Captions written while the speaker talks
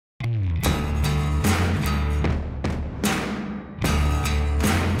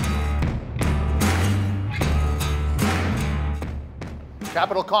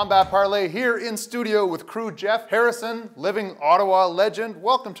Capital Combat Parley here in studio with Kru Jeff Harrison, living Ottawa legend.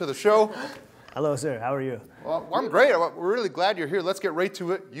 Welcome to the show. Hello, sir. How are you? Well, I'm great. We're really glad you're here. Let's get right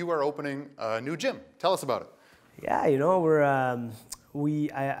to it. You are opening a new gym. Tell us about it. Yeah, you know,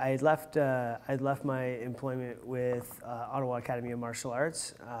 I'd left my employment with Ottawa Academy of Martial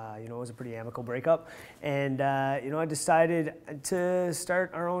Arts. You know, it was a pretty amicable breakup, and you know, I decided to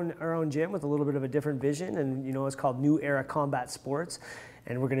start our own gym with a little bit of a different vision, and you know, it's called New Era Combat Sports,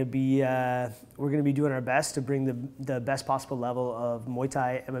 and we're going to be doing our best to bring the best possible level of Muay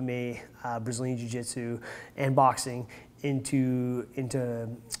Thai, MMA, Brazilian Jiu-Jitsu, and boxing into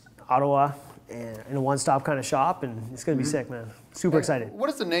Ottawa. And in a one-stop kind of shop, and it's going to be sick, man. Super excited. What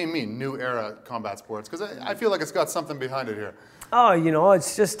does the name mean, New Era Combat Sports? Because I feel like it's got something behind it here. Oh, you know,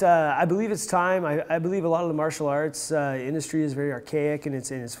 it's just, I believe it's time. I believe a lot of the martial arts industry is very archaic in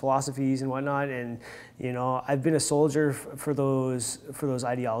its philosophies and whatnot. And, you know, I've been a soldier for those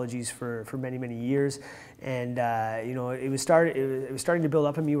ideologies for many, many years. And, you know, it was starting to build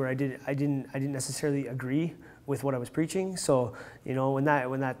up in me where I didn't necessarily agree with what I was preaching. So, you know, when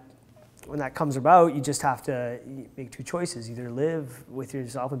that comes about, you just have to make two choices: either live with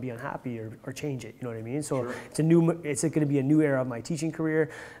yourself and be unhappy, or change it. You know what I mean? So sure. It's going to be a new era of my teaching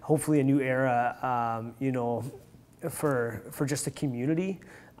career. Hopefully, a new era, you know, for just the community.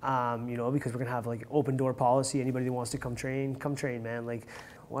 You know, because we're gonna have like open door policy. Anybody that wants to come train, man. Like,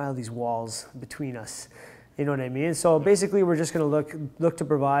 why are these walls between us? You know what I mean? So basically, we're just gonna look to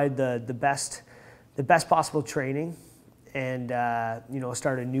provide the best possible training. And you know,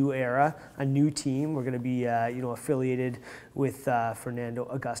 start a new era, a new team. We're going to be you know, affiliated with Fernando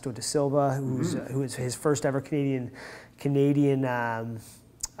Augusto da Silva, who is his first ever Canadian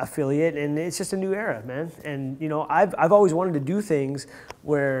affiliate, and it's just a new era, man. And you know, I've always wanted to do things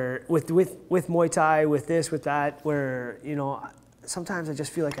where with Muay Thai, with this, with that, where you know, sometimes I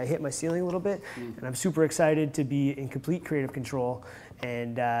just feel like I hit my ceiling a little bit, and I'm super excited to be in complete creative control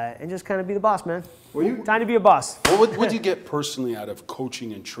and just kind of be the boss, man. Time to be a boss. What do you get personally out of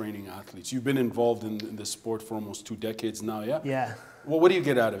coaching and training athletes? You've been involved in this sport for almost 2 decades now, yeah? Yeah. Well, what do you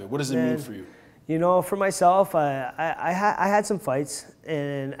get out of it? What does it mean for you? You know, for myself, I had some fights,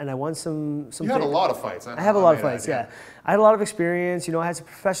 and I won some. You had a lot of fights. I have a lot of fights, yeah. I had a lot of experience. You know, I had some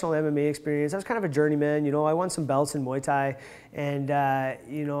professional MMA experience. I was kind of a journeyman. You know, I won some belts in Muay Thai, and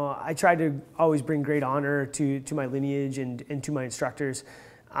you know, I tried to always bring great honor to my lineage and to my instructors.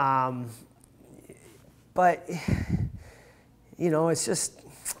 But you know, it's just,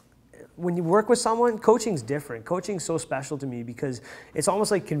 when you work with someone, coaching's different. Coaching's so special to me because it's almost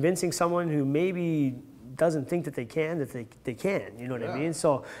like convincing someone who maybe doesn't think that they can, you know what I mean?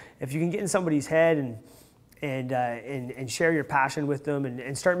 So if you can get in somebody's head and share your passion with them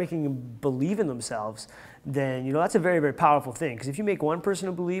and start making them believe in themselves, then you know, that's a very, very powerful thing. Because if you make one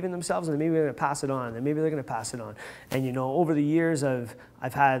person believe in themselves, and maybe they're going to pass it on, then maybe they're going to pass it on. And you know, over the years, I've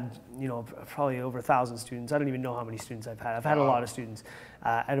had, you know, probably over 1,000 students. I don't even know how many students I've had. I've had a lot of students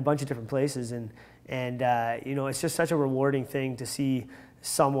at a bunch of different places, and you know, it's just such a rewarding thing to see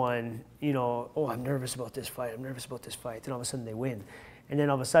someone, you know, oh, I'm nervous about this fight. I'm nervous about this fight. Then all of a sudden they win. And then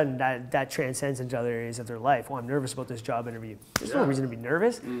all of a sudden, that transcends into other areas of their life. Oh, I'm nervous about this job interview. There's no reason to be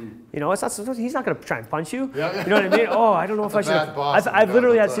nervous. You know, it's not. He's not going to try and punch you. You know what I mean? Oh, I don't know if I should. I've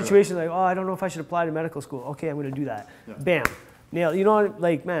literally had situations like, oh, I don't know if I should apply to medical school. Okay, I'm going to do that. Bam. Nail. You know,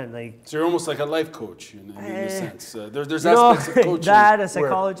 like, man, like. So you're almost like a life coach in a sense. There's aspects of coaching. That, a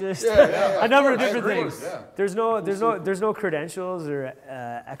psychologist, a number of different things. Yeah. There's no credentials or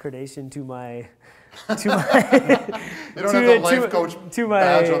accreditation to my. You don't have the life coach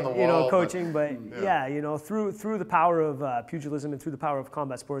badge on the wall, you know, coaching, but yeah, you know, through the power of pugilism and through the power of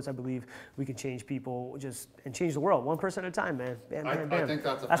combat sports, I believe we can change people and change the world one person at a time, man. Bam, bam, bam. I think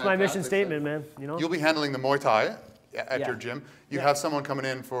that's my mission statement, man. You know, you'll be handling the Muay Thai at your gym. You have someone coming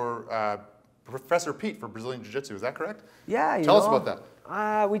in for Professor Pete for Brazilian Jiu-Jitsu. Is that correct? Yeah. Tell us about that.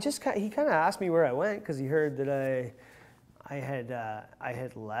 He kind of asked me where I went because he heard that I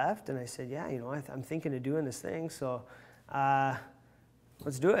had left, and I said, yeah, you know, I'm thinking of doing this thing, so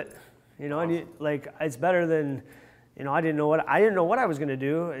let's do it. You know, and like, it's better than, you know, I didn't know what I was gonna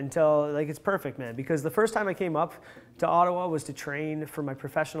do until, like, it's perfect, man. Because the first time I came up to Ottawa was to train for my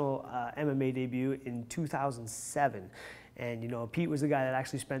professional MMA debut in 2007. And, you know, Pete was the guy that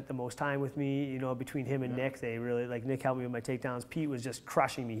actually spent the most time with me. You know, between him and Nick, they really, like, Nick helped me with my takedowns. Pete was just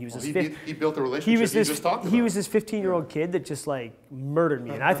crushing me. He was he built a relationship. He was this 15-year-old kid that just, like, murdered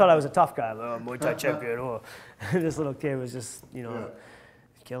me. And I thought I was a tough guy. Oh, Muay Thai champion. Oh. This little kid was just, you know,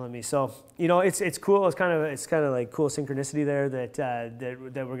 killing me. So, you know, it's cool. It's kind of like cool synchronicity there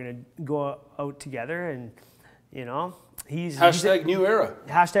that we're gonna go out together, and, you know, Hashtag new era.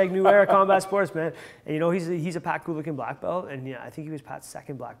 Hashtag new era combat sports, man. And you know, he's a Pat Kulikin black belt, and yeah, I think he was Pat's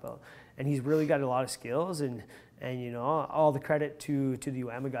second black belt, and he's really got a lot of skills, and you know, all the credit to the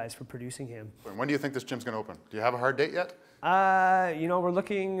UAMA guys for producing him. When do you think this gym's going to open? Do you have a hard date yet? You know, we're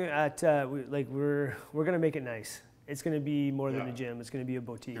looking at we're gonna make it nice. It's gonna be more than a gym. It's gonna be a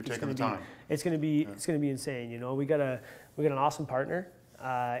boutique. You're taking the time. It's gonna be insane. You know, we got an awesome partner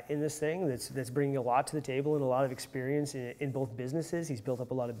in this thing that's bringing a lot to the table and a lot of experience in both businesses. He's built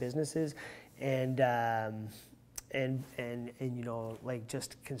up a lot of businesses, and you know, like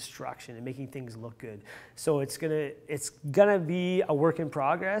just construction and making things look good. So it's gonna be a work in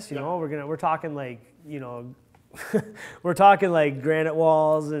progress. You know, we're talking like, you know. We're talking like granite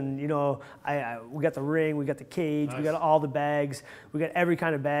walls, and you know, we got the ring, we got the cage, we got all the bags, we got every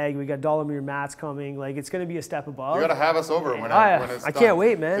kind of bag, we got Dolomir mats coming. Like, it's going to be a step above. You got to have us over when it's I done. can't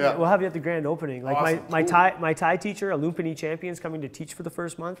wait, man. Yeah. We'll have you at the grand opening. Like awesome. my Thai teacher, a Lumpini champion, is coming to teach for the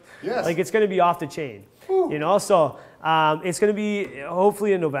first month. Yes. Like, it's going to be off the chain. Woo. You know, so it's going to be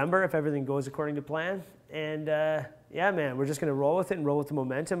hopefully in November if everything goes according to plan. And yeah, man, we're just going to roll with it and roll with the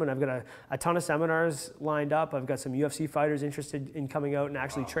momentum. And I've got a ton of seminars lined up. I've got some UFC fighters interested in coming out and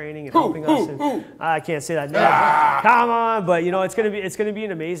actually training and helping us. And I can't say that now. Come on, but you know, it's going to be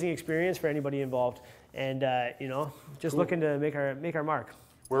an amazing experience for anybody involved. And you know, just looking to make our mark.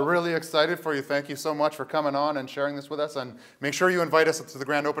 We're really excited for you. Thank you so much for coming on and sharing this with us. And make sure you invite us to the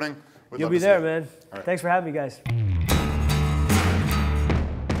grand opening. You'll be there, man. Right. Thanks for having me, guys.